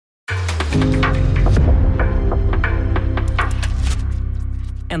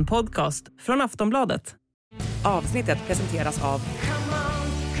En podcast från Aftonbladet. Avsnittet presenteras av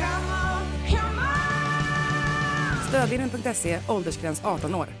stödvinnen.se, åldersgräns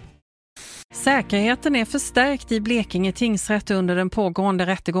 18 år. Säkerheten är förstärkt i Blekinge tingsrätt under den pågående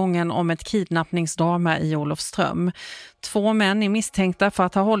rättegången om ett kidnappningsdrama i Olofström. 2 män är misstänkta för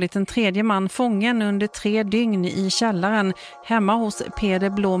att ha hållit en tredje man fången under 3 dygn i källaren hemma hos Peder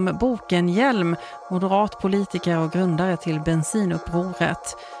Blom Bokenhjelm, moderat politiker och grundare till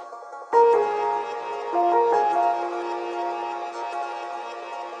bensinupproret.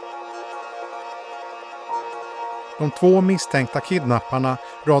 De 2 misstänkta kidnapparna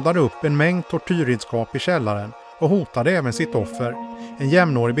radade upp en mängd tortyrredskap i källaren och hotade även sitt offer, en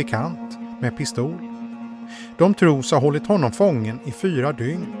jämnårig bekant, med pistol. De tros ha hållit honom fången i 4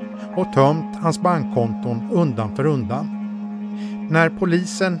 dygn och tömt hans bankkonton undan för undan. När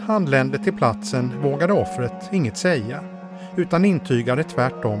polisen anlände till platsen vågade offret inget säga, utan intygade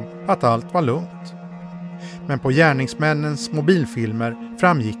tvärtom att allt var lugnt. Men på gärningsmännens mobilfilmer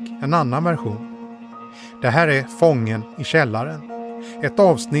framgick en annan version. Det här är Fången i källaren. Ett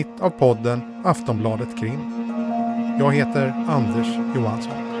avsnitt av podden Aftonbladet Krim. Jag heter Anders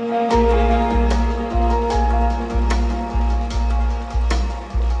Johansson.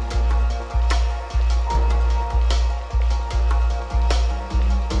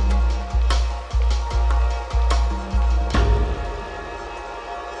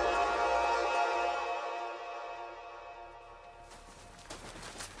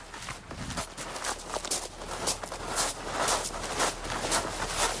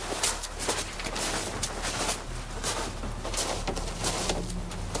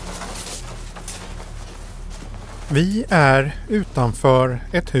 Vi är utanför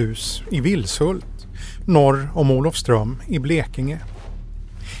ett hus i Vilshult, norr om Olofström i Blekinge.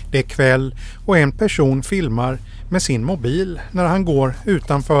 Det är kväll och en person filmar med sin mobil när han går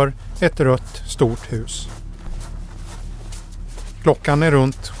utanför ett rött stort hus. Klockan är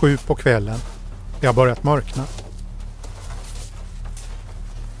runt 7 på kvällen. Det har börjat mörkna.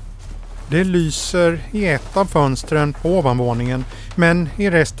 Det lyser i ett av fönstren på ovanvåningen, men i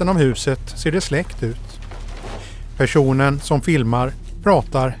resten av huset ser det släckt ut. Personen som filmar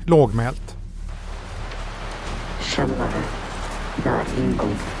pratar lågmält. Källare, där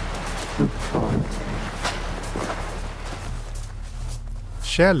ingång, uppfart.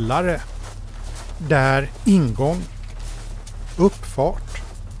 Källare, där ingång, uppfart.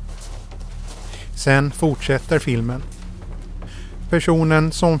 Sen fortsätter filmen.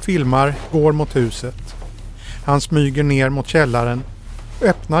 Personen som filmar går mot huset. Han smyger ner mot källaren,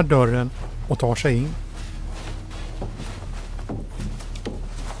 öppnar dörren och tar sig in.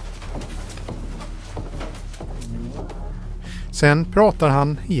 Sen pratar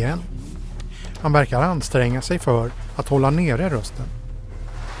han igen. Han verkar anstränga sig för att hålla nere rösten.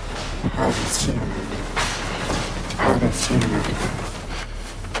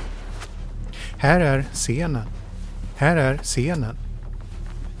 Här är scenen. Här är scenen.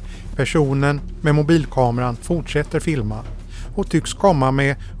 Personen med mobilkameran fortsätter filma och tycks komma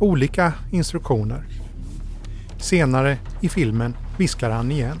med olika instruktioner. Senare i filmen viskar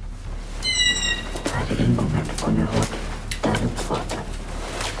han igen. Här är ingången, kom ihåg.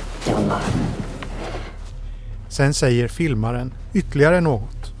 Sen säger filmaren ytterligare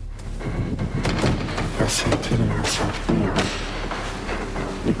något. Jag säger till när jag sökt ner.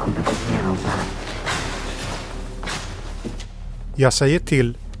 Vi kommer gå igenom här. Jag säger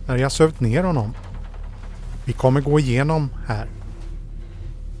till när jag sövt ner honom. Vi kommer gå igenom här.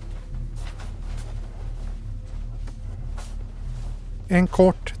 En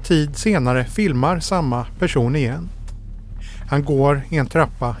kort tid senare filmar samma person igen. Han går i en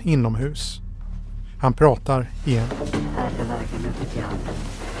trappa inomhus. Han pratar igen. Här är vägen upp till handen.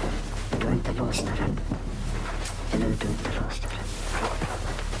 Du har inte låst den. Eller du inte låst den.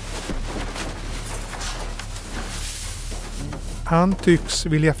 Han tycks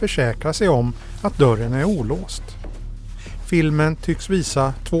vilja försäkra sig om att dörren är olåst. Filmen tycks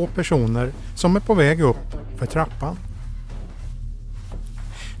visa 2 personer som är på väg upp för trappan.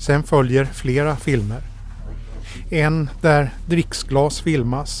 Sen följer flera filmer. En där dricksglas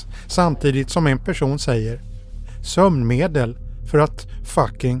filmas samtidigt som en person säger sömnmedel för att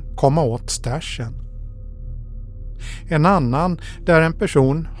fucking komma åt stashen. En annan där en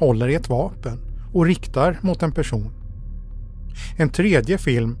person håller i ett vapen och riktar mot en person. En tredje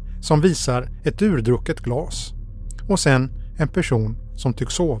film som visar ett urdrucket glas och sen en person som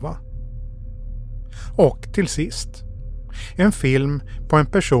tycks sova. Och till sist en film på en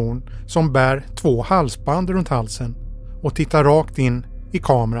person som bär 2 halsband runt halsen och tittar rakt in i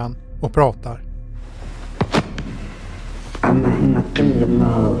kameran och pratar. Anna killer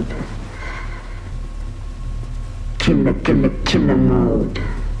mode. Killer mode.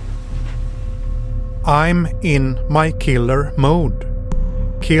 I'm in my killer mode.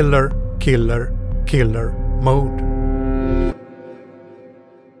 Killer mode.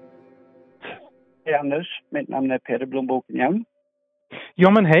 Hej Anders, mitt namn är Peder Blomboken igen. Ja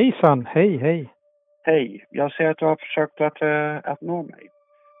men hejsan, hej. Hej, jag ser att du har försökt att nå mig.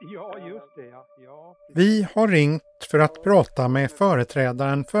 Ja just det, ja. Vi har ringt för att prata med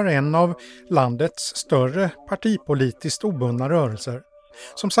företrädaren för en av landets större partipolitiskt obundna rörelser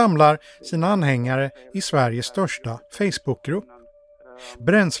som samlar sina anhängare i Sveriges största Facebookgrupp.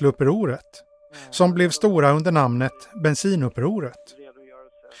 Bränsleupproret, som blev stora under namnet bensinupproret.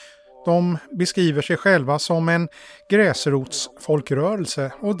 De beskriver sig själva som en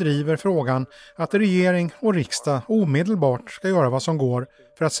gräsrotsfolkrörelse och driver frågan att regering och riksdag omedelbart ska göra vad som går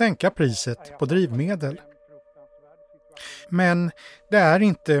för att sänka priset på drivmedel. Men det är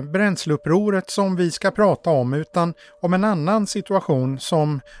inte bränsleupproret som vi ska prata om utan om en annan situation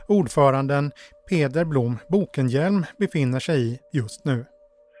som ordföranden Peder Blom Bokenhielm befinner sig i just nu.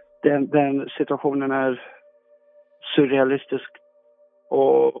 Den situationen är surrealistisk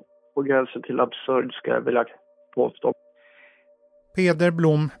och på gränsen till absurd ska jag vilja påstå. Peder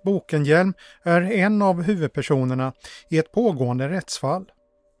Blom Bokenhielm är en av huvudpersonerna i ett pågående rättsfall.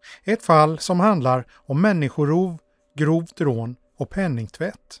 Ett fall som handlar om människorov, grovt rån och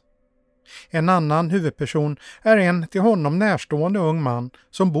penningtvätt. En annan huvudperson är en till honom närstående ung man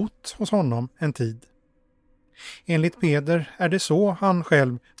som bott hos honom en tid. Enligt Peder är det så han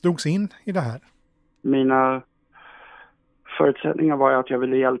själv drogs in i det här. Mina förutsättningar var att jag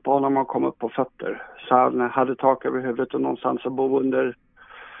ville hjälpa honom att komma upp på fötter. Så han hade tak över huvudet och någonstans att bo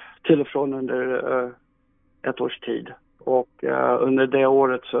till och från under ett års tid. Och under det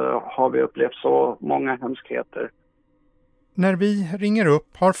året så har vi upplevt så många hemskheter. När vi ringer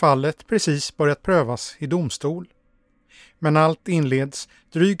upp har fallet precis börjat prövas i domstol. Men allt inleds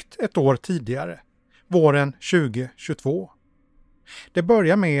drygt ett år tidigare, våren 2022. Det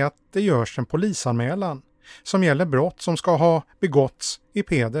börjar med att det görs en polisanmälan som gäller brott som ska ha begåtts i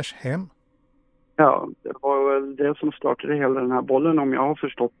Peders hem. Ja, det var väl det som startade hela den här bollen om jag har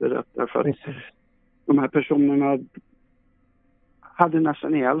förstått det rätt. Därför att de här personerna hade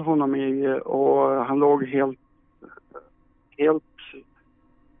nästan ihjäl honom och han låg helt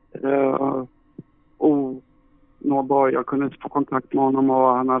onåbar. Jag kunde inte få kontakt med honom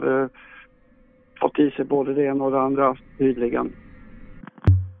och han hade fått i sig både det ena och det andra tydligen.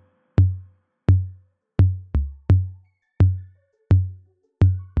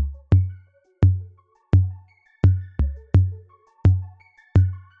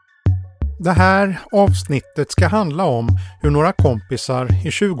 Det här avsnittet ska handla om hur några kompisar i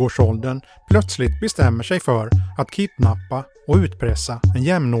 20-årsåldern plötsligt bestämmer sig för att kidnappa och utpressa en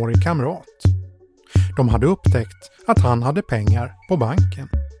jämnårig kamrat. De hade upptäckt att han hade pengar på banken.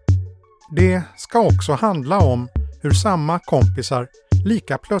 Det ska också handla om hur samma kompisar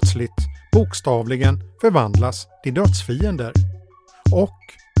lika plötsligt bokstavligen förvandlas till dödsfiender. Och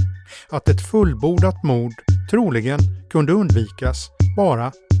att ett fullbordat mord troligen kunde undvikas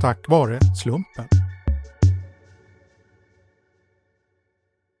bara tack vare slumpen.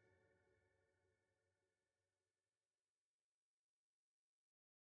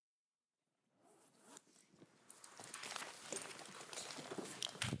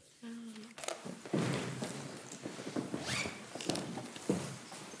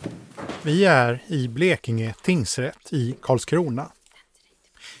 Vi är i Blekinge tingsrätt i Karlskrona.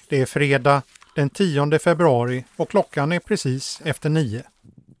 Det är fredag den 10 februari och klockan är precis efter 9.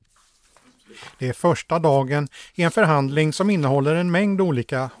 Det är första dagen i en förhandling som innehåller en mängd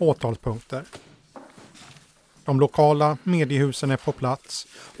olika åtalspunkter. De lokala mediehusen är på plats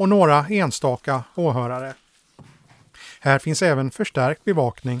och några enstaka åhörare. Här finns även förstärkt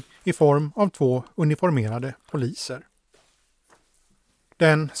bevakning i form av 2 uniformerade poliser.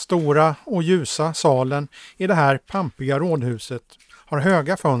 Den stora och ljusa salen i det här pampiga rådhuset har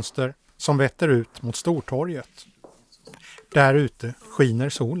höga fönster som vetter ut mot Stortorget. Där ute skiner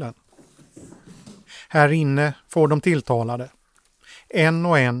solen. Här inne får de tilltalade en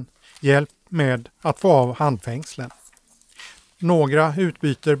och en hjälp med att få av handfängslen. Några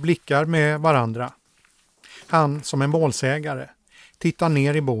utbyter blickar med varandra. Han som en målsägare tittar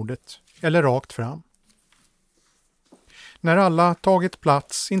ner i bordet eller rakt fram. När alla tagit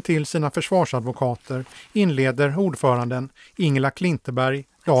plats intill sina försvarsadvokater inleder ordföranden Ingela Klinteberg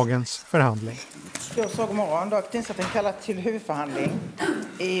dagens förhandling. Då så, god morgon. Då har tingsrätten kallat till huvudförhandling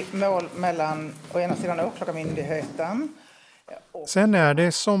i mål mellan å ena sidan åklagarmyndigheten. Sen är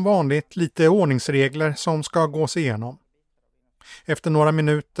det som vanligt lite ordningsregler som ska gås igenom. Efter några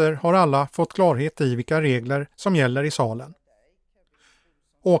minuter har alla fått klarhet i vilka regler som gäller i salen.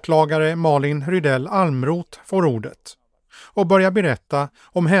 Åklagare Malin Rydell Almroth får ordet och börjar berätta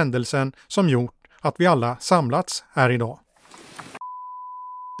om händelsen som gjort att vi alla samlats här idag.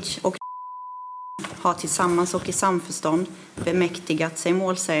 Och har tillsammans och i samförstånd bemäktigat sig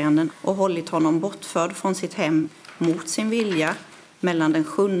målsäganden och hållit honom bortförd från sitt hem mot sin vilja mellan den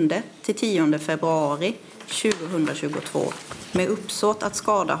 7 till 10 februari 2022 med uppsåt att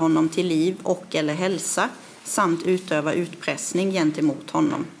skada honom till liv och eller hälsa samt utöva utpressning gentemot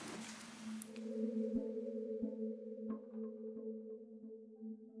honom.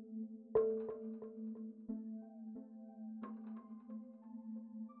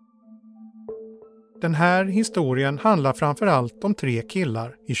 Den här historien handlar framförallt om 3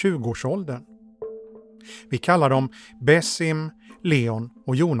 killar i 20-årsåldern. Vi kallar dem Besim, Leon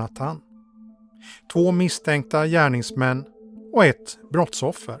och Jonathan. 2 misstänkta gärningsmän och 1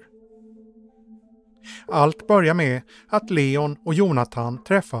 brottsoffer. Allt börjar med att Leon och Jonathan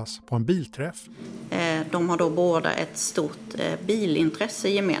träffas på en bilträff. De har då båda ett stort bilintresse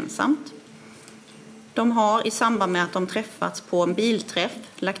gemensamt. De har i samband med att de träffats på en bilträff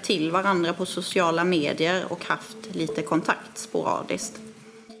lagt till varandra på sociala medier och haft lite kontakt sporadiskt.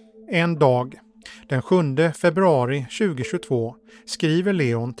 En dag, den 7 februari 2022, skriver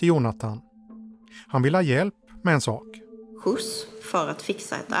Leon till Jonathan. Han vill ha hjälp med en sak. Skjuts för att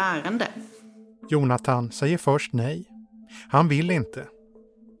fixa ett ärende. Jonathan säger först nej. Han vill inte.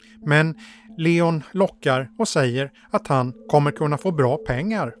 Men Leon lockar och säger att han kommer kunna få bra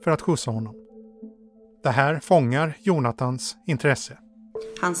pengar för att skjutsa honom. Det här fångar Jonathans intresse.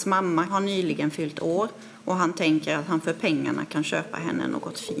 Hans mamma har nyligen fyllt år och han tänker att han för pengarna kan köpa henne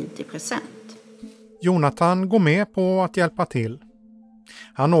något fint i present. Jonathan går med på att hjälpa till.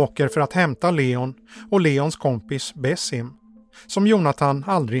 Han åker för att hämta Leon och Leons kompis Besim, som Jonathan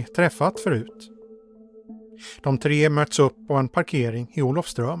aldrig träffat förut. De 3 möts upp på en parkering i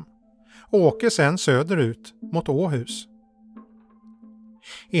Olofström och åker sedan söderut mot Åhus.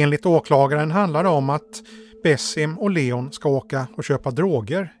 Enligt åklagaren handlar det om att Besim och Leon ska åka och köpa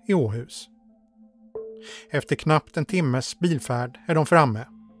droger i Åhus. Efter knappt en timmes bilfärd är de framme.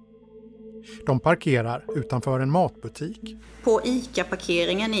 De parkerar utanför en matbutik. På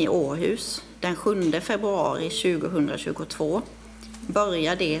ICA-parkeringen i Åhus den 7 februari 2022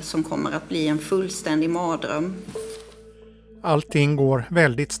 börjar det som kommer att bli en fullständig mardröm. Allting går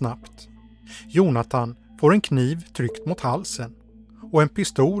väldigt snabbt. Jonathan får en kniv tryckt mot halsen och en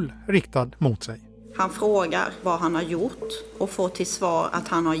pistol riktad mot sig. Han frågar vad han har gjort och får till svar att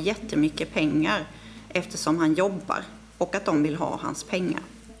han har jättemycket pengar eftersom han jobbar och att de vill ha hans pengar.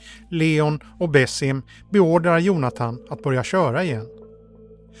 Leon och Besim beordrar Jonathan att börja köra igen.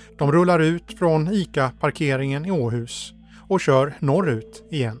 De rullar ut från ICA-parkeringen i Åhus och kör norrut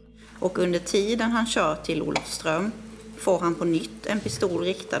igen. Och under tiden han kör till Olofström får han på nytt en pistol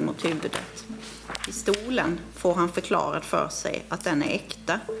riktad mot huvudet. Pistolen får han förklarat för sig att den är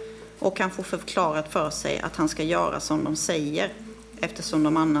äkta och han får förklarat för sig att han ska göra som de säger eftersom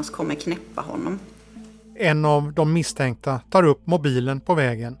de annars kommer knäppa honom. En av de misstänkta tar upp mobilen på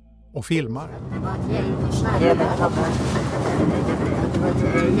vägen och filmar. Det var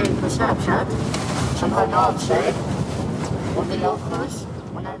ett gäng på Snapchat som hörde av sig och ville ha skjuts.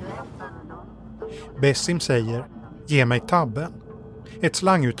 Besim säger, ge mig tabben. Ett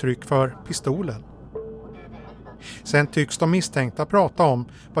slanguttryck för pistolen. Sen tycks de misstänkta prata om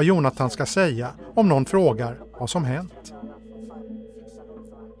vad Jonathan ska säga om någon frågar vad som hänt.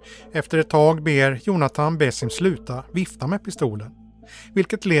 Efter ett tag ber Jonathan Besim sluta vifta med pistolen,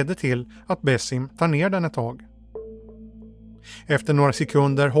 vilket leder till att Besim tar ner den ett tag. Efter några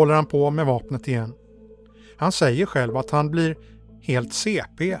sekunder håller han på med vapnet igen. Han säger själv att han blir helt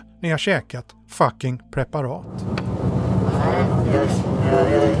CP när jag käkat fucking preparat.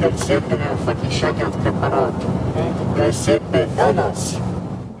 Jag är helt CP när jag fucking käkat preparat. Jag är CP annars.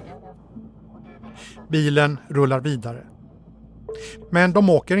 Bilen rullar vidare. Men de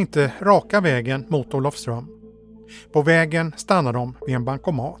åker inte raka vägen mot Olofström. På vägen stannar de vid en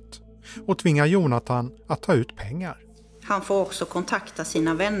bankomat och tvingar Jonathan att ta ut pengar. Han får också kontakta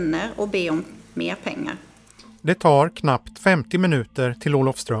sina vänner och be om mer pengar. Det tar knappt 50 minuter till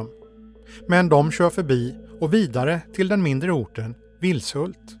Olofström. Men de kör förbi och vidare till den mindre orten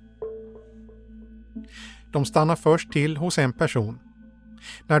Vilshult. De stannar först till hos en person.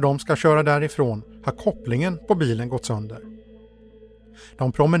 När de ska köra därifrån har kopplingen på bilen gått sönder.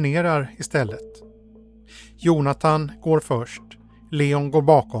 De promenerar istället. Jonathan går först. Leon går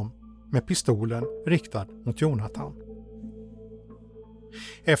bakom med pistolen riktad mot Jonathan.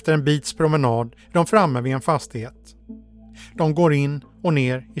 Efter en bits promenad är de framme vid en fastighet. De går in och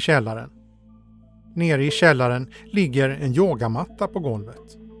ner i källaren. Nere i källaren ligger en yogamatta på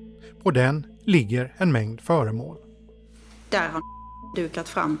golvet. På den ligger en mängd föremål. Där har dukat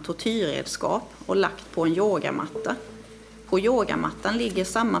fram tortyrredskap och lagt på en yogamatta. På yogamattan ligger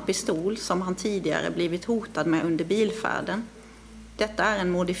samma pistol som han tidigare blivit hotad med under bilfärden. Detta är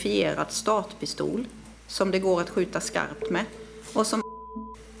en modifierad startpistol som det går att skjuta skarpt med och som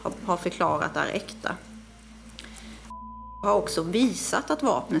har förklarat är äkta. Har också visat att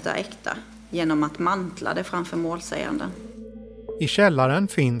vapnet är äkta genom att mantla det framför målsäganden. I källaren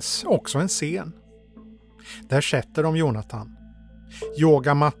finns också en scen. Där sätter de Jonathan.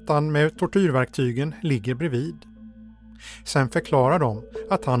 Yogamattan med tortyrverktygen ligger bredvid. Sen förklarar de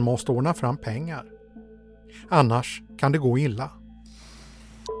att han måste ordna fram pengar. Annars kan det gå illa.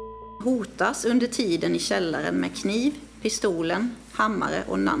 Hotas under tiden i källaren med kniv, pistolen, hammare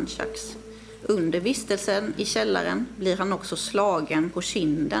och nunchucks. Under vistelsen i källaren blir han också slagen på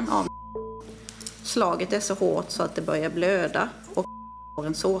kinden av. Slaget är så hårt så att det börjar blöda och har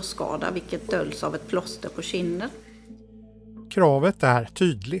en sårskada vilket döljs av ett plåster på kinden. Kravet är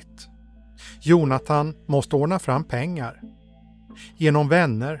tydligt. Jonathan måste ordna fram pengar. Genom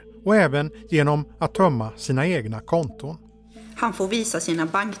vänner och även genom att tömma sina egna konton. Han får visa sina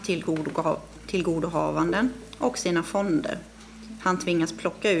banktillgodohavanden och sina fonder. Han tvingas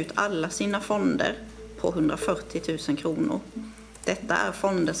plocka ut alla sina fonder på 140 000 kronor. Detta är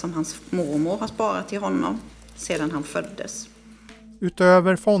fonder som hans mormor har sparat till honom sedan han föddes.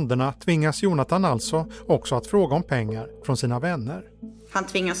 Utöver fonderna tvingas Jonathan alltså också att fråga om pengar från sina vänner. Han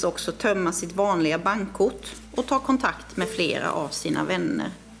tvingas också tömma sitt vanliga bankkort och ta kontakt med flera av sina vänner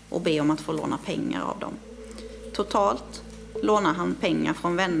och be om att få låna pengar av dem. Totalt lånar han pengar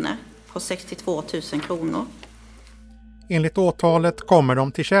från vänner på 62 000 kronor. Enligt åtalet kommer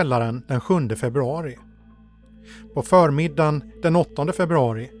de till källaren den 7 februari. På förmiddagen den 8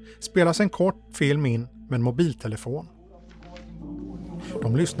 februari spelas en kort film in med en mobiltelefon.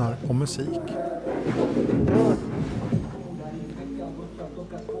 De lyssnar på musik.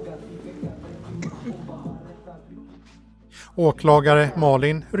 Åklagare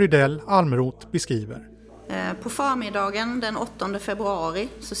Malin Rydell Almroth beskriver. På förmiddagen den 8 februari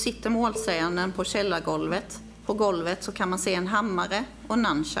så sitter målsäganden på källargolvet. På golvet så kan man se en hammare och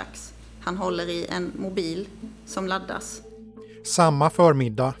nunchucks. Han håller i en mobil som laddas. Samma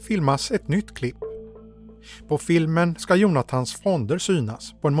förmiddag filmas ett nytt klipp. På filmen ska Jonathans fonder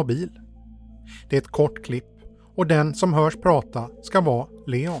synas på en mobil. Det är ett kort klipp och den som hörs prata ska vara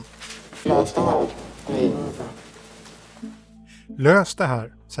Leon. Lös det här. Lös det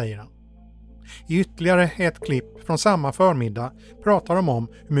här, säger han. I ytterligare ett klipp från samma förmiddag pratar de om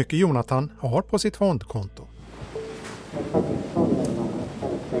hur mycket Jonathan har på sitt fondkonto.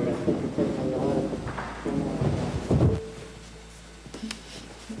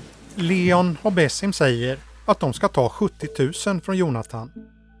 Leon och Bessim säger att de ska ta 70 000 från Jonathan.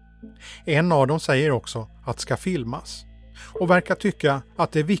 En av dem säger också att det ska filmas och verkar tycka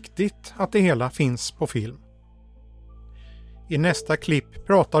att det är viktigt att det hela finns på film. I nästa klipp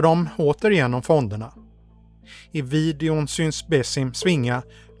pratar de återigen om fonderna. I videon syns Bessim svinga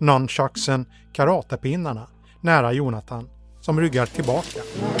nunchucksen, karatepinnarna, nära Jonathan som ryggar tillbaka.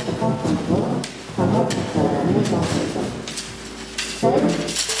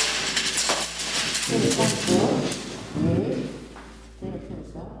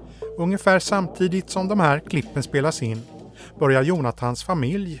 Ungefär samtidigt som de här klippen spelas in börjar Jonathans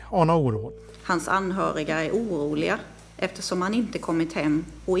familj ana oråd. Hans anhöriga är oroliga eftersom han inte kommit hem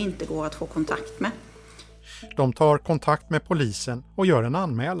och inte går att få kontakt med. De tar kontakt med polisen och gör en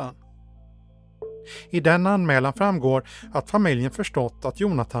anmälan. I den anmälan framgår att familjen förstått att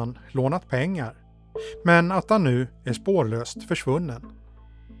Jonathan lånat pengar, men att han nu är spårlöst försvunnen.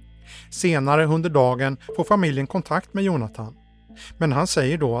 Senare under dagen får familjen kontakt med Jonathan, men han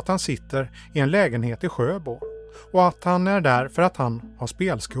säger då att han sitter i en lägenhet i Sjöbo och att han är där för att han har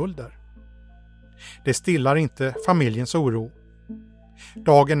spelskulder. Det stillar inte familjens oro.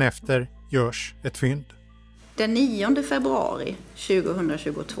 Dagen efter görs ett fynd. Den 9 februari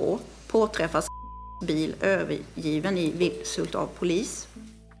 2022 påträffas bil övergiven i Vilshult av polis.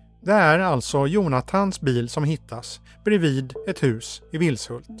 Det är alltså Jonathans bil som hittas bredvid ett hus i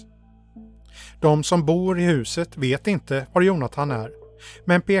Vilshult. De som bor i huset vet inte var Jonathan är,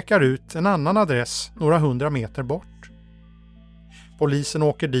 men pekar ut en annan adress några 100 meter bort. Polisen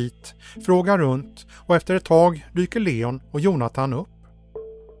åker dit, frågar runt och efter ett tag dyker Leon och Jonathan upp.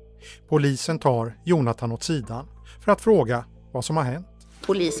 Polisen tar Jonathan åt sidan för att fråga vad som har hänt.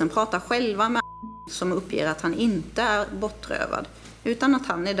 Polisen pratar själva med som uppger att han inte är bortrövad utan att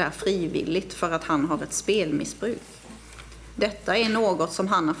han är där frivilligt för att han har ett spelmissbruk. Detta är något som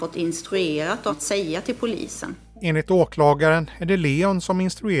han har fått instruerat att säga till polisen. Enligt åklagaren är det Leon som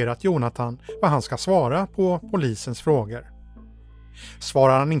instruerat Jonathan vad han ska svara på polisens frågor.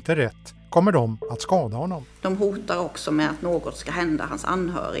 Svarar han inte rätt kommer de att skada honom. De hotar också med att något ska hända hans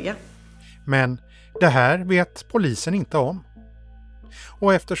anhöriga. Men det här vet polisen inte om.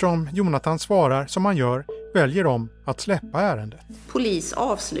 Och eftersom Jonathan svarar som han gör väljer de att släppa ärendet. Polis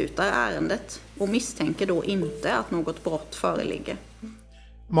avslutar ärendet och misstänker då inte att något brott föreligger.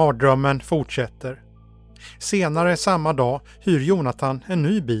 Mardrömmen fortsätter. Senare samma dag hyr Jonathan en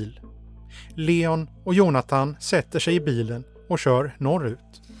ny bil. Leon och Jonathan sätter sig i bilen och kör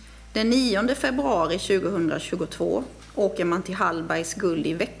norrut. Den 9 februari 2022 åker man till Hallbergs guld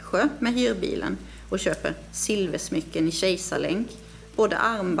i Växjö med hyrbilen och köper silversmycken i kejsarlänk, både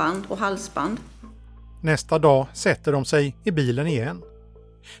armband och halsband. Nästa dag sätter de sig i bilen igen.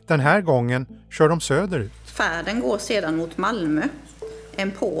 Den här gången kör de söderut. Färden går sedan mot Malmö,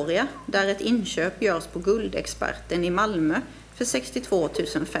 Emporia, där ett inköp görs på Guldexperten i Malmö för 62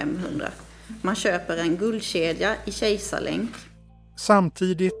 500. Man köper en guldkedja i kejsarlänk.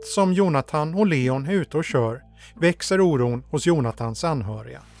 Samtidigt som Jonathan och Leon är ute och kör växer oron hos Jonathans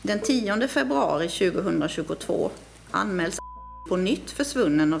anhöriga. Den 10 februari 2022 anmäls på nytt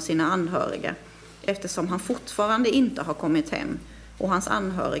försvunnen av sina anhöriga eftersom han fortfarande inte har kommit hem och hans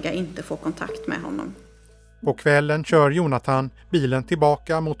anhöriga inte får kontakt med honom. På kvällen kör Jonathan bilen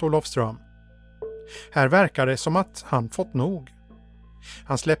tillbaka mot Olofström. Här verkar det som att han fått nog.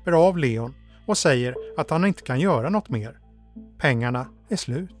 Han släpper av Leon och säger att han inte kan göra något mer. Pengarna är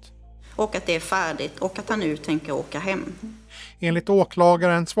slut. Och att det är färdigt och att han nu tänker åka hem. Enligt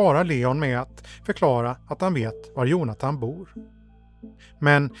åklagaren svarar Leon med att förklara att han vet var Jonathan bor.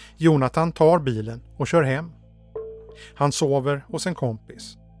 Men Jonathan tar bilen och kör hem. Han sover hos en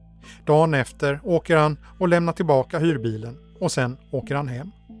kompis. Dagen efter åker han och lämnar tillbaka hyrbilen och sen åker han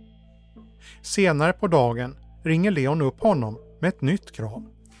hem. Senare på dagen ringer Leon upp honom med ett nytt krav.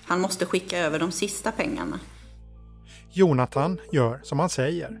 Han måste skicka över de sista pengarna. Jonathan gör som han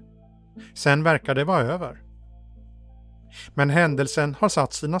säger. Sen verkar det vara över. Men händelsen har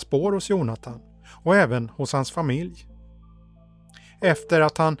satt sina spår hos Jonathan och även hos hans familj. Efter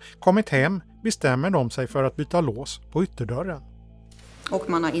att han kommit hem bestämmer de sig för att byta lås på ytterdörren. Och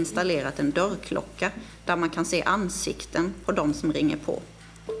man har installerat en dörrklocka där man kan se ansikten på de som ringer på.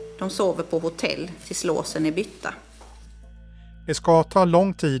 De sover på hotell tills låsen är bytta. Det ska ta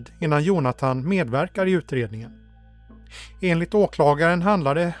lång tid innan Jonathan medverkar i utredningen. Enligt åklagaren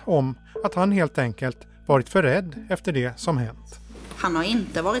handlar det om att han helt enkelt varit för rädd efter det som hänt. Han har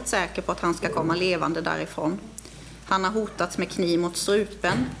inte varit säker på att han ska komma levande därifrån. Han har hotats med kniv mot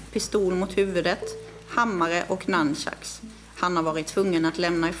strupen, pistol mot huvudet, hammare och nunchucks. Han har varit tvungen att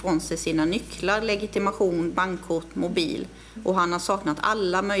lämna ifrån sig sina nycklar, legitimation, bankkort, mobil. Och han har saknat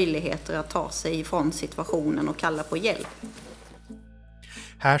alla möjligheter att ta sig ifrån situationen och kalla på hjälp.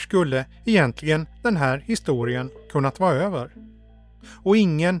 Här skulle egentligen den här historien kunnat vara över. Och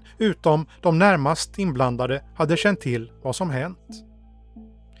ingen utom de närmast inblandade hade känt till vad som hänt.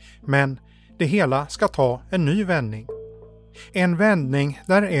 Men det hela ska ta en ny vändning. En vändning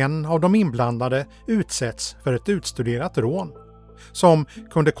där en av de inblandade utsätts för ett utstuderat rån som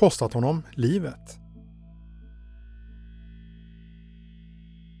kunde kostat honom livet.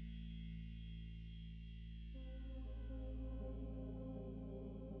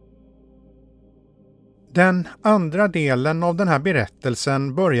 Den andra delen av den här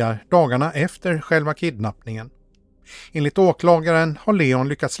berättelsen börjar dagarna efter själva kidnappningen. Enligt åklagaren har Leon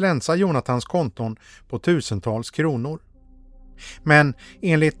lyckats länsa Jonathans konton på tusentals kronor. Men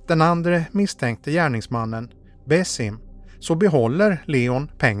enligt den andra misstänkte gärningsmannen, Besim, så behåller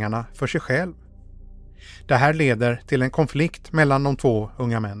Leon pengarna för sig själv. Det här leder till en konflikt mellan de två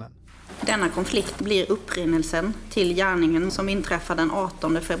unga männen. Denna konflikt blir upprinnelsen till gärningen som inträffade den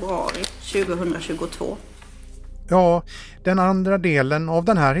 18 februari 2022. Ja, den andra delen av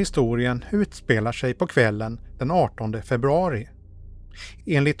den här historien utspelar sig på kvällen den 18 februari.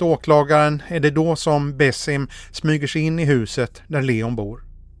 Enligt åklagaren är det då som Besim smyger sig in i huset där Leon bor.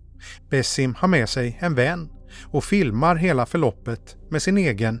 Besim har med sig en vän och filmar hela förloppet med sin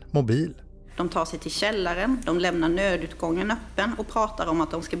egen mobil. De tar sig till källaren, de lämnar nödutgången öppen och pratar om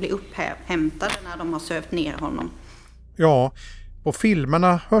att de ska bli upphämtade när de har sövt ner honom. Ja, på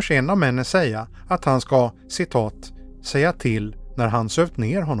filmerna hörs en av männen säga att han ska, citat, säga till när han sövt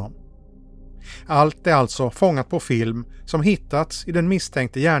ner honom. Allt är alltså fångat på film som hittats i den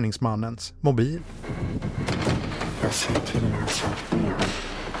misstänkte gärningsmannens mobil. Jag säger till när jag sövt ner.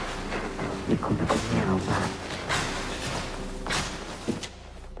 Vi kommer gå igenom det här.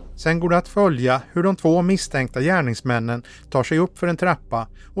 Sen går det att följa hur de två misstänkta gärningsmännen tar sig upp för en trappa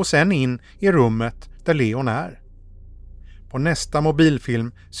och sen in i rummet där Leon är. På nästa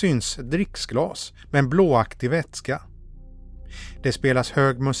mobilfilm syns ett dricksglas med en blåaktig vätska. Det spelas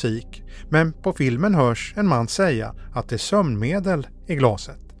hög musik, men på filmen hörs en man säga att det är sömnmedel i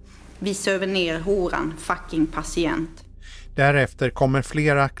glaset. Vi söver ner horan, fucking patient. Därefter kommer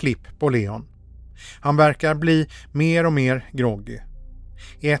flera klipp på Leon. Han verkar bli mer och mer groggy.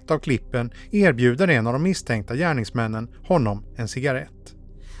 I ett av klippen erbjuder en av de misstänkta gärningsmännen honom en cigarett.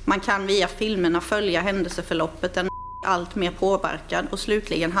 Man kan via filmerna följa händelseförloppet, den allt mer påverkad och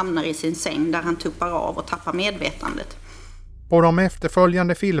slutligen hamnar i sin säng där han tuppar av och tappar medvetandet. På de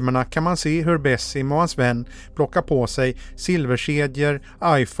efterföljande filmerna kan man se hur Bessim och hans vän plockar på sig silverkedjor,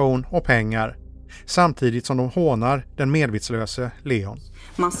 iPhone och pengar, samtidigt som de hånar den medvetslöse Leon.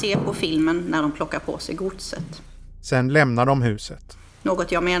 Man ser på filmen när de plockar på sig godset. Sen lämnar de huset.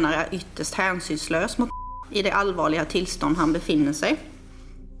 Något jag menar är ytterst hänsynslös mot i det allvarliga tillstånd han befinner sig.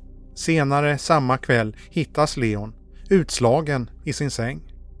 Senare samma kväll hittas Leon, utslagen i sin säng.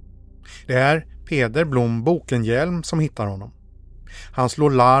 Det är Peder Blom Bokenhjelm som hittar honom. Han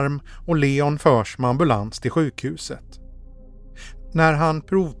slår larm och Leon förs med ambulans till sjukhuset. När han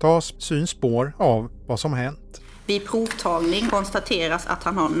provtas syns spår av vad som hänt. Vid provtagning konstateras att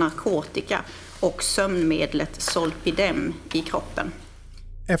han har narkotika och sömnmedlet Zolpidem i kroppen.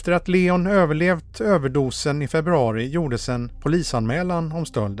 Efter att Leon överlevt överdosen i februari gjordes en polisanmälan om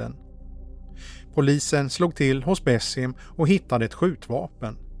stölden. Polisen slog till hos Bessim och hittade ett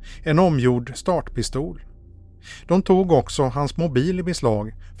skjutvapen, en omgjord startpistol. De tog också hans mobil i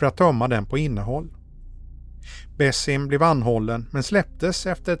beslag för att tömma den på innehåll. Bessim blev anhållen men släpptes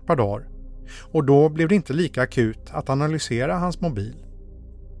efter ett par dagar, och då blev det inte lika akut att analysera hans mobil.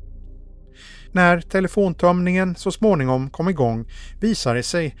 När telefontömningen så småningom kom igång visade det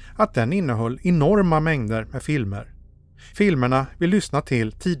sig att den innehöll enorma mängder med filmer. Filmerna vi lyssnat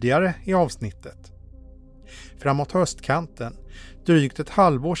till tidigare i avsnittet. Framåt höstkanten, drygt ett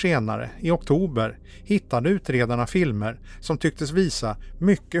halvår senare, i oktober, hittade utredarna filmer som tycktes visa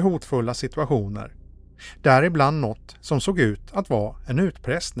mycket hotfulla situationer. Däribland något som såg ut att vara en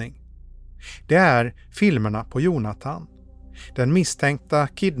utpressning. Det är filmerna på Jonathan, den misstänkta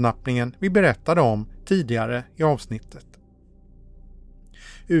kidnappningen vi berättade om tidigare i avsnittet.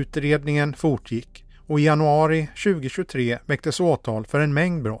 Utredningen fortgick och i januari 2023 väcktes åtal för en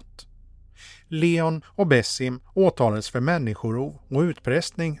mängd brott. Leon och Bessim åtalades för människorov och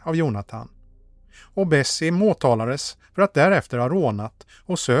utpressning av Jonathan. Och Bessim åtalades för att därefter ha rånat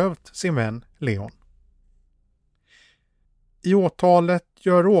och sövt sin vän Leon. I åtalet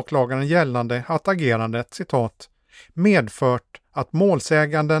gör åklagaren gällande att agerandet, citat, medfört att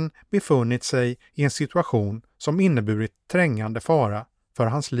målsäganden befunnit sig i en situation som inneburit trängande fara för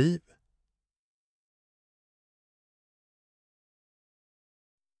hans liv.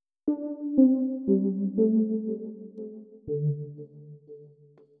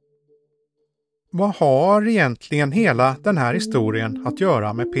 Vad har egentligen hela den här historien att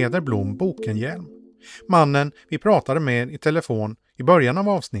göra med Peder Blom Bokenhjelm? Mannen vi pratade med i telefon i början av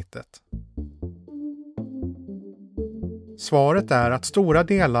avsnittet. Svaret är att stora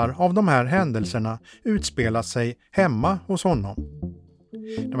delar av de här händelserna utspelar sig hemma hos honom.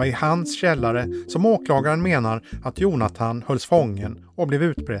 Det var i hans källare som åklagaren menar att Jonathan hölls fången och blev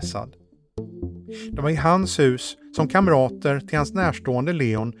utpressad. Det var i hans hus som kamrater till hans närstående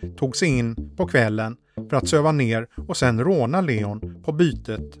Leon tog sig in på kvällen för att söva ner och sen råna Leon på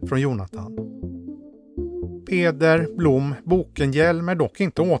bytet från Jonathan. Peder Blom Bokenhjelm är dock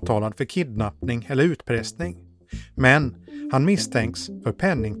inte åtalad för kidnappning eller utpressning, men han misstänks för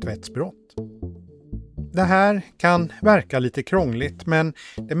penningtvättsbrott. Det här kan verka lite krångligt, men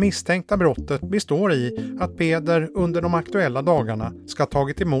det misstänkta brottet består i att Peder under de aktuella dagarna ska ha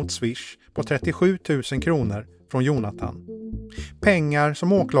tagit emot Swish på 37 000 kronor från Jonathan. Pengar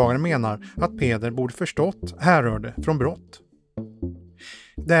som åklagaren menar att Peder borde förstått härrörde från brott.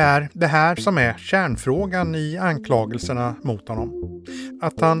 Det är det här som är kärnfrågan i anklagelserna mot honom.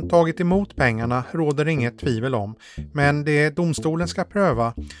 Att han tagit emot pengarna råder inget tvivel om, men det domstolen ska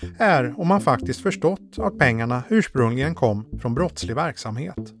pröva är om han faktiskt förstått att pengarna ursprungligen kom från brottslig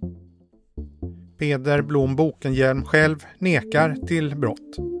verksamhet. Peder Blom Bokenhjelm själv nekar till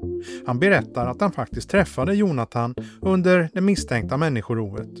brott. Han berättar att han faktiskt träffade Jonathan under det misstänkta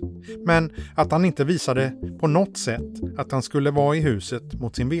människorovet, men att han inte visade på något sätt att han skulle vara i huset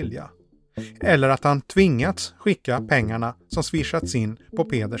mot sin vilja. Eller att han tvingats skicka pengarna som swishats in på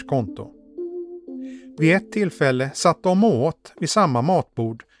Peders konto. Vid ett tillfälle satt de och åt vid samma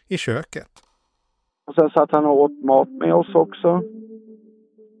matbord i köket. Och sen satt han och åt mat med oss också.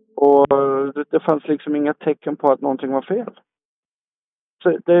 Och det fanns liksom inga tecken på att någonting var fel.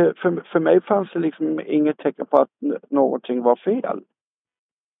 Så för mig fanns det liksom inget tecken på att någonting var fel.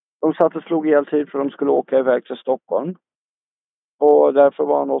 De satt och slog ihjäl tid för de skulle åka iväg till Stockholm. Och därför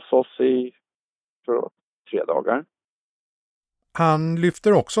var han hos oss i 3 dagar. Han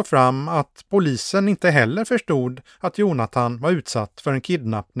lyfter också fram att polisen inte heller förstod att Jonathan var utsatt för en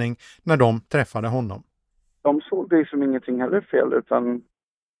kidnappning när de träffade honom. De såg liksom ingenting heller fel utan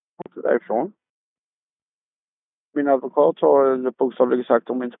åkte därifrån. Min advokat har bokstavligen sagt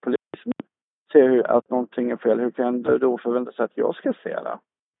om inte polisen ser att någonting är fel, hur kan det då förvänta sig att jag ska se det?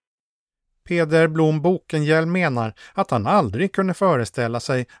 Peder Blom Bokenhielm menar att han aldrig kunde föreställa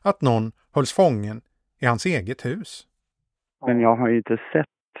sig att någon hölls fången i hans eget hus. Men jag har inte sett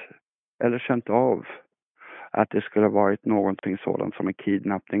eller känt av att det skulle varit någonting sådant som en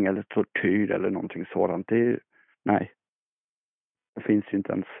kidnappning eller tortyr eller någonting sådant. Nej, det finns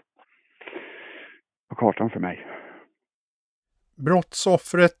inte ens på kartan för mig.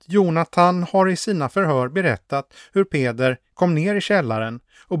 Brottsoffret Jonathan har i sina förhör berättat hur Peder kom ner i källaren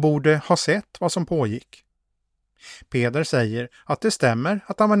och borde ha sett vad som pågick. Peder säger att det stämmer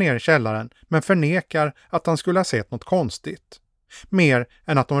att han var nere i källaren men förnekar att han skulle ha sett något konstigt. Mer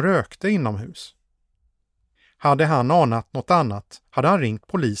än att de rökte inomhus. Hade han anat något annat hade han ringt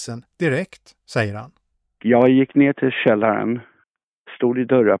polisen direkt, säger han. Jag gick ner till källaren, stod i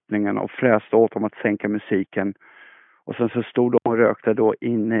dörröppningen och fräste åt dem att sänka musiken. Och sen så stod de och rökte då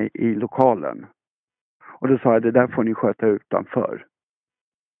inne i lokalen. Och då sa jag, det där får ni sköta utanför.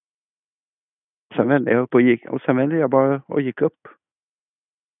 Sen vände jag upp och sen vände jag bara och gick upp.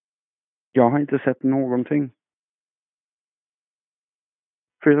 Jag har inte sett någonting.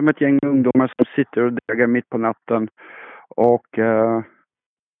 Förutom ett gäng ungdomar som sitter och dögar mitt på natten och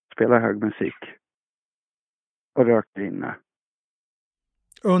spelar hög musik. Och röker inne.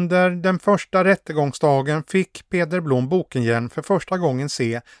 Under den första rättegångsdagen fick Peder Blom Bokenhielm för första gången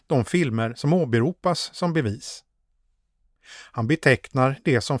se de filmer som åberopas som bevis. Han betecknar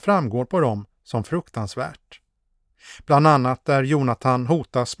det som framgår på dem som fruktansvärt. Bland annat där Jonathan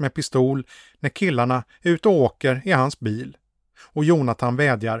hotas med pistol när killarna är ute och åker i hans bil. Och Jonathan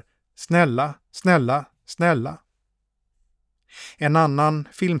vädjar, snälla, snälla, snälla. En annan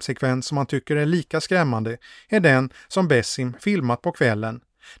filmsekvens som han tycker är lika skrämmande är den som Bessim filmat på kvällen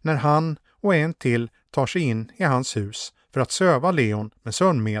när han och en till tar sig in i hans hus för att söva Leon med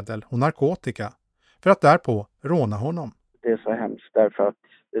sömnmedel och narkotika för att därpå råna honom. Det är så hemskt därför att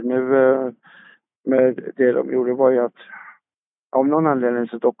nu med det de gjorde var ju att av någon anledning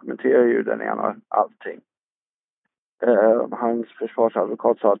så dokumenterar ju den ena allting. Hans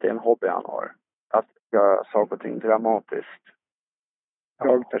försvarsadvokat sa att det är en hobby han har. Att göra saker och ting dramatiskt.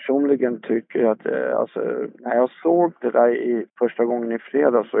 Jag personligen tycker att alltså, när jag såg det där första gången i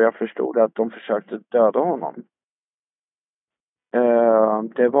fredags så jag förstod att de försökte döda honom.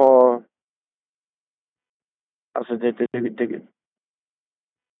 Det var... Alltså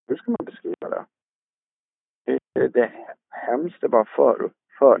hur ska man beskriva det? Det är hemskt, det är bara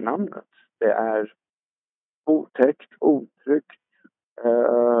förnamnet. Det är otäckt, otryggt.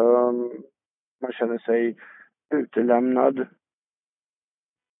 Man känner sig utelämnad.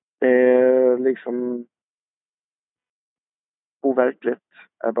 Det är liksom overkligt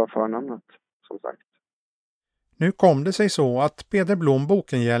är bara förnamnet, som sagt. Nu kom det sig så att Peder Blom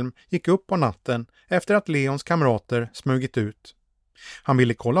Bokenhielm gick upp på natten efter att Leons kamrater smugit ut. Han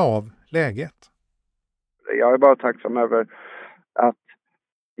ville kolla av läget. Jag är bara tacksam över att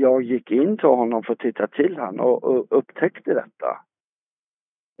jag gick in till honom för att titta till han och upptäckte detta.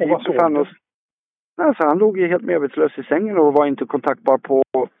 Och vad såg du? Alltså, han låg ju helt medvetslös i sängen och var inte kontaktbar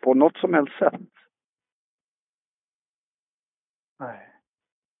på något som helst sätt. Nej.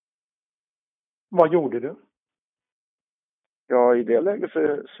 Vad gjorde du? Ja, i det läget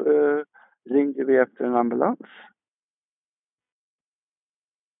så ringde vi efter en ambulans.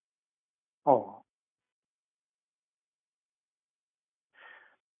 Ja.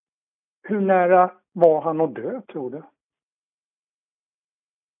 Hur nära var han att dö, tror du?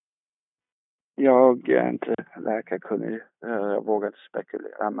 Jag är inte läkarkunnig. Jag vågar inte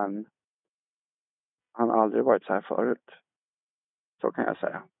spekulera, men han har aldrig varit så här förut. Så kan jag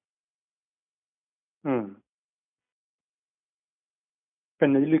säga. Mm. För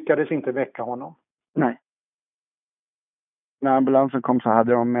ni lyckades inte väcka honom? Nej. När ambulansen kom så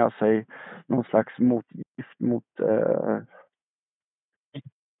hade de med sig någon slags motgift mot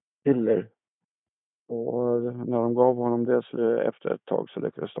piller. Och när de gav honom det så efter ett tag så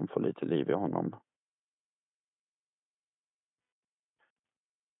lyckades de få lite liv i honom.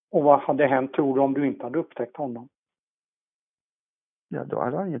 Och vad hade hänt, tror du, om du inte hade upptäckt honom? Ja, då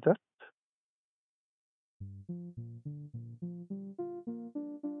hade han ju dött.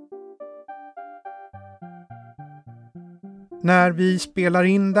 När vi spelar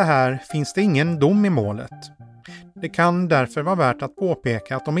in det här finns det ingen dom i målet. Det kan därför vara värt att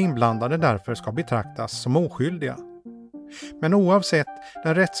påpeka att de inblandade därför ska betraktas som oskyldiga. Men oavsett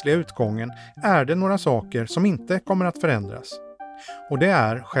den rättsliga utgången är det några saker som inte kommer att förändras. Och det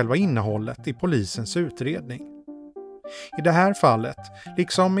är själva innehållet i polisens utredning. I det här fallet,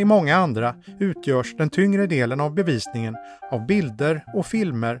 liksom i många andra, utgörs den tyngre delen av bevisningen av bilder och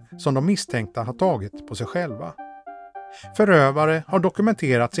filmer som de misstänkta har tagit på sig själva. Förövare har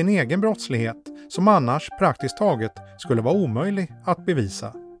dokumenterat sin egen brottslighet som annars praktiskt taget skulle vara omöjlig att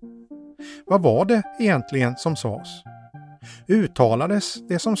bevisa. Vad var det egentligen som sades? Uttalades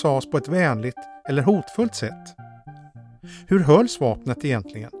det som sades på ett vänligt eller hotfullt sätt? Hur hölls vapnet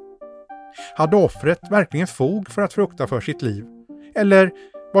egentligen? Hade offret verkligen fog för att frukta för sitt liv? Eller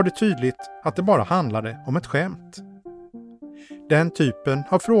var det tydligt att det bara handlade om ett skämt? Den typen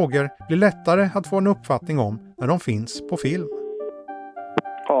av frågor blir lättare att få en uppfattning om när de finns på film.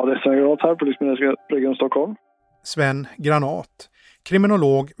 Ja, det är Sven Granat här, polismyndigheten Region Stockholm. Sven Granat,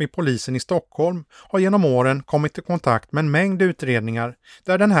 kriminolog vid polisen i Stockholm, har genom åren kommit i kontakt med en mängd utredningar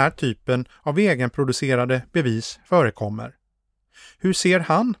där den här typen av egenproducerade bevis förekommer. Hur ser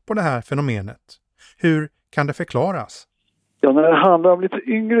han på det här fenomenet? Hur kan det förklaras? Ja, när det handlar om lite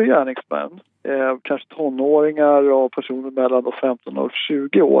yngre gärningsmän, kanske tonåringar och personer mellan 15 och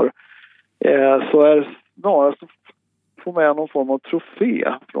 20 år, så är det snarast att få med någon form av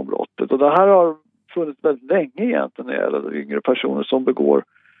trofé från brottet. Och det här har funnits väldigt länge egentligen när det gäller yngre personer som begår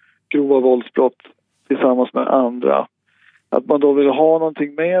grova våldsbrott tillsammans med andra. Att man då vill ha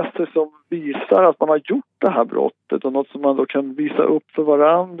någonting med sig som visar att man har gjort det här brottet och något som man då kan visa upp för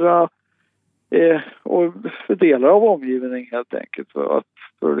varandra och för delar av omgivningen helt enkelt för att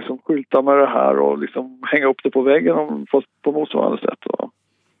liksom skylta med det här och liksom hänga upp det på väggen på motsvarande sätt. Va?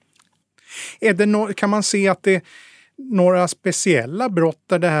 Är det kan man se att det är några speciella brott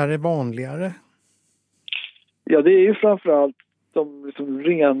där det här är vanligare? Ja, det är ju framförallt de liksom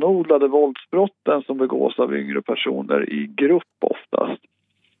renodlade våldsbrotten som begås av yngre personer i grupp oftast.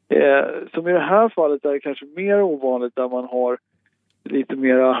 Som i det här fallet är det kanske mer ovanligt där man har lite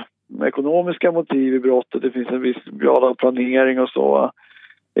mera ekonomiska motiv i brottet. Det finns en viss grad av planering och så.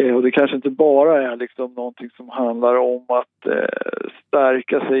 Och det kanske inte bara är liksom någonting som handlar om att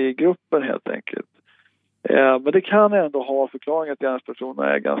stärka sig i gruppen helt enkelt. Men det kan ändå ha förklaring att gärningspersoner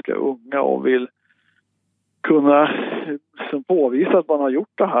är ganska unga och vill kunna påvisa att man har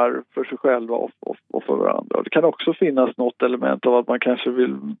gjort det här för sig själva och för varandra. Det kan också finnas något element av att man kanske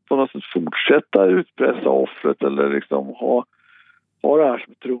vill på något sätt fortsätta utpressa offret eller liksom ha det här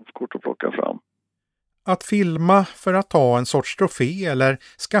som ett trumfkort att plocka fram. Att filma för att ta en sorts trofé eller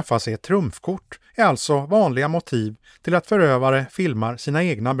skaffa sig ett trumfkort är alltså vanliga motiv till att förövare filmar sina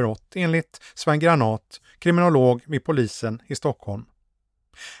egna brott enligt Sven Granat, kriminolog vid polisen i Stockholm.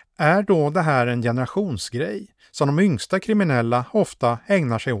 Är då det här en generationsgrej som de yngsta kriminella ofta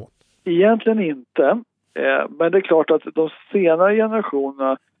ägnar sig åt? Egentligen inte. Men det är klart att de senare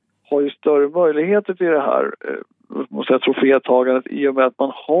generationerna har ju större möjligheter till det här trofétagandet i och med att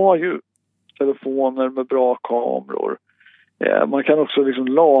man har ju telefoner med bra kameror. Man kan också liksom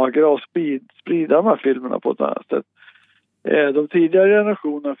lagra och sprida de här filmerna på ett annat sätt. De tidigare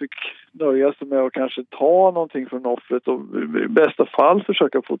generationerna fick nöja sig med att kanske ta någonting från offret och i bästa fall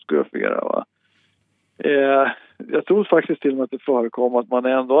försöka fotografera. Va? Jag tror faktiskt till och med att det förekom att man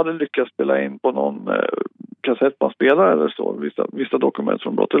ändå hade lyckats spela in på någon kassettbandspelare eller så, vissa dokument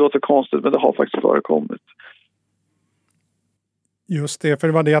från brott. Det låter konstigt men det har faktiskt förekommit. Just det, för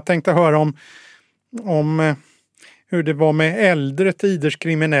det var det jag tänkte höra om hur det var med äldre tiders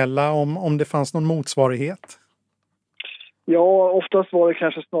kriminella, om det fanns någon motsvarighet. Ja, oftast var det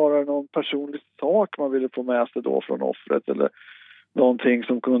kanske snarare någon personlig sak man ville få med sig då från offret eller någonting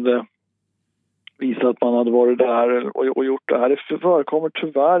som kunde visa att man hade varit där och gjort det här. Det förekommer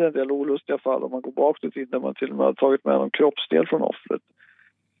tyvärr en del olustiga fall om man går bak till tiden där man till och med har tagit med någon kroppsdel från offret.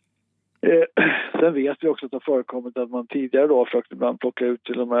 Sen vet vi också att det har förekommit att man tidigare då har försökt ibland plocka ut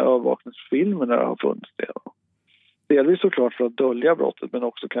till och med övervakningsfilmer när det har funnits det. Delvis såklart för att dölja brottet men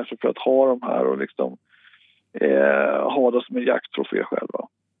också kanske för att ha de här och liksom ha det som en jakttrofé själva.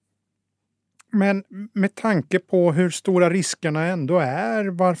 Men med tanke på hur stora riskerna ändå är,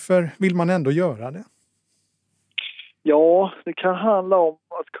 varför vill man ändå göra det? Ja, det kan handla om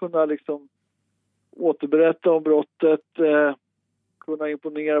att kunna liksom återberätta om brottet, kunna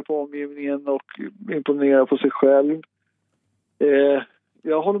imponera på omgivningen och imponera på sig själv.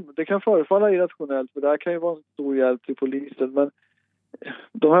 Det kan förefalla irrationellt för det här kan ju vara en stor hjälp till polisen men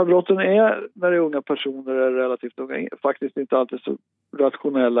de här brotten är, när det är unga personer är relativt unga, faktiskt inte alltid så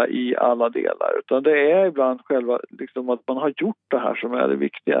rationella i alla delar. Utan det är ibland själva liksom att man har gjort det här som är det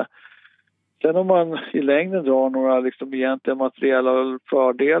viktiga. Sen om man i längden drar några liksom egentliga materiella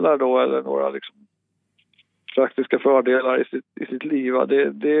fördelar då, eller några liksom praktiska fördelar i sitt liv,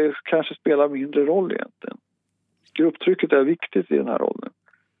 det kanske spelar mindre roll egentligen. Grupptrycket är viktigt i den här rollen.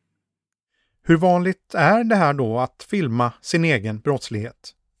 Hur vanligt är det här då att filma sin egen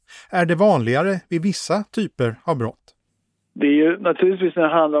brottslighet? Är det vanligare vid vissa typer av brott? Det är ju naturligtvis när det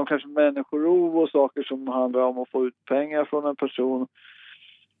handlar om kanske människorov och saker som handlar om att få ut pengar från en person.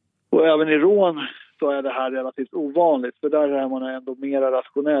 Och även i rån så är det här relativt ovanligt, för där är man ändå mer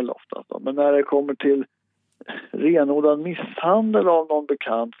rationell oftast. Men när det kommer till renodlad misshandel av någon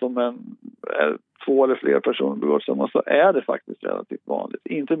bekant som två eller fler personer begår samma, så är det faktiskt relativt vanligt.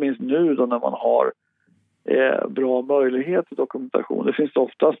 Inte minst nu då när man har bra möjlighet till dokumentation. Det finns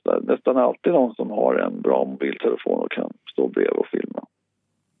oftast nästan alltid någon som har en bra mobiltelefon och kan stå bredvid och filma.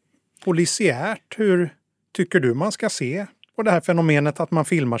 Polisiärt, hur tycker du man ska se på det här fenomenet att man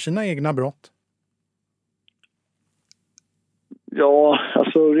filmar sina egna brott? Ja,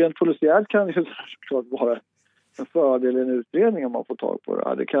 alltså rent polisiärt kan det ju såklart vara en fördel i en utredning om man får tag på det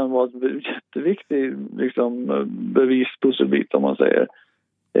här. Det kan vara en jätteviktig liksom, bevispusselbit om man säger.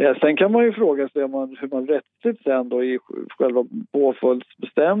 Sen kan man ju fråga sig hur man rättsligt sen då i själva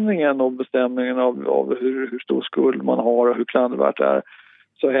påföljdsbestämningen och bestämningen av hur stor skuld man har och hur klandervärt det är.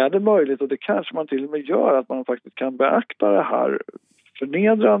 Så är det möjligt, och det kanske man till och med gör, att man faktiskt kan beakta det här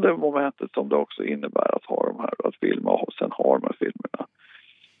förnedrande momentet som det också innebär att ha de här, att filma och sen ha de här filmerna.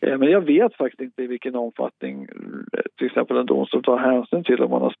 Men jag vet faktiskt inte i vilken omfattning till exempel en domstol tar hänsyn till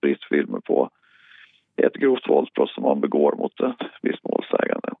om man har spritt filmer på ett grovt våldsbrott som man begår mot en viss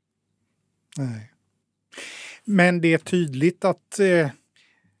målsägande. Nej. Men det är tydligt att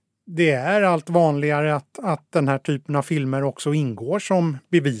det är allt vanligare att den här typen av filmer också ingår som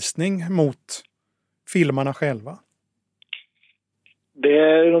bevisning mot filmarna själva. Det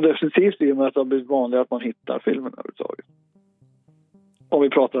är nog definitivt i och med att det har blivit vanligare att man hittar filmerna överhuvudtaget. Om vi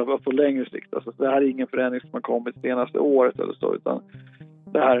pratar på längre sikt. Alltså, det här är ingen förändring som har kommit senaste året eller så, utan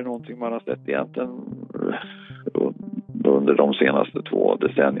det här är någonting man har sett egentligen under de senaste 2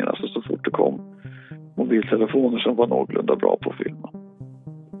 decennierna. Så fort det kom mobiltelefoner som var någorlunda bra på att filma.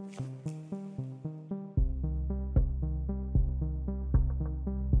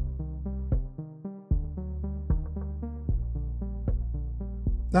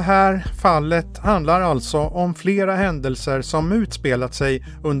 Det här fallet handlar alltså om flera händelser som utspelat sig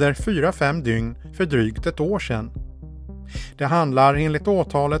under 4-5 dygn för drygt ett år sedan. Det handlar enligt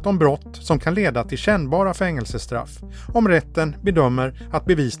åtalet om brott som kan leda till kännbara fängelsestraff om rätten bedömer att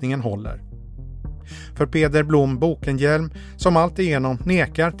bevisningen håller. För Peder Blom Bokenhjelm, som alltigenom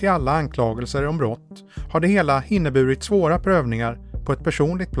nekar till alla anklagelser om brott, har det hela inneburit svåra prövningar på ett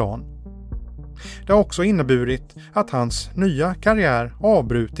personligt plan. Det har också inneburit att hans nya karriär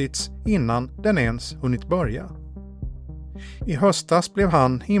avbrutits innan den ens hunnit börja. I höstas blev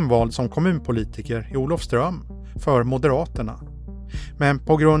han invald som kommunpolitiker i Olofström för Moderaterna. Men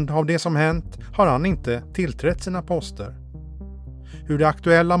på grund av det som hänt har han inte tillträtt sina poster. Hur det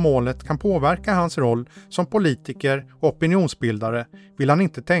aktuella målet kan påverka hans roll som politiker och opinionsbildare vill han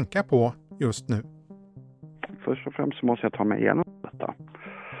inte tänka på just nu. Först och främst så måste jag ta mig igenom detta.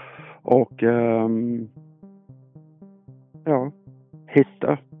 Och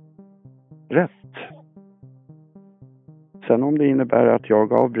hitta rätt. Sen om det innebär att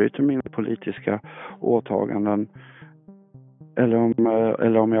jag avbryter mina politiska åtaganden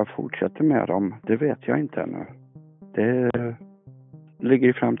eller om jag fortsätter med dem, det vet jag inte ännu. Det ligger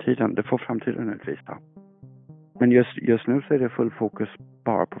i framtiden, det får framtiden utvisa. Men just nu så är det full fokus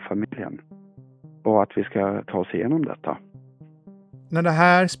bara på familjen och att vi ska ta oss igenom detta. När det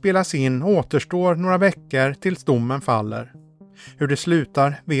här spelas in återstår några veckor tills domen faller. Hur det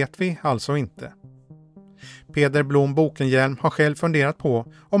slutar vet vi alltså inte. Peder Blom Bokenhjelm har själv funderat på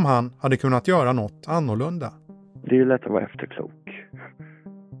om han hade kunnat göra något annorlunda. Det är ju lätt att vara efterklok.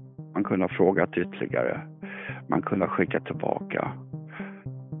 Man kunde ha frågat ytterligare. Man kunde ha skickat tillbaka.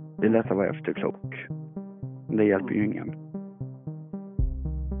 Det är lätt att vara efterklok. Men det hjälper ju ingen.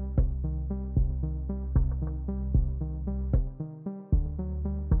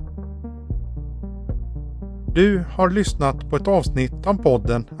 Du har lyssnat på ett avsnitt av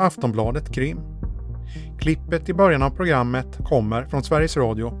podden Aftonbladet Krim. Klippet i början av programmet kommer från Sveriges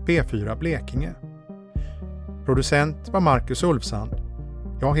Radio P4 Blekinge. Producent var Marcus Ulfsand.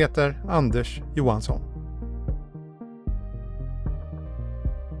 Jag heter Anders Johansson.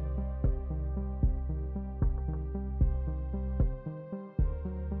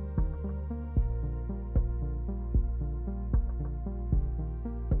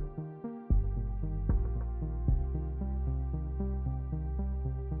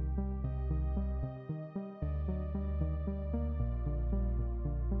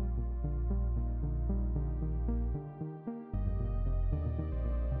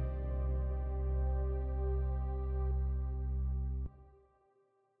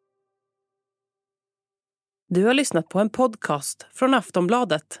 Du har lyssnat på en podcast från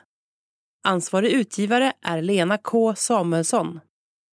Aftonbladet. Ansvarig utgivare är Lena K. Samuelsson.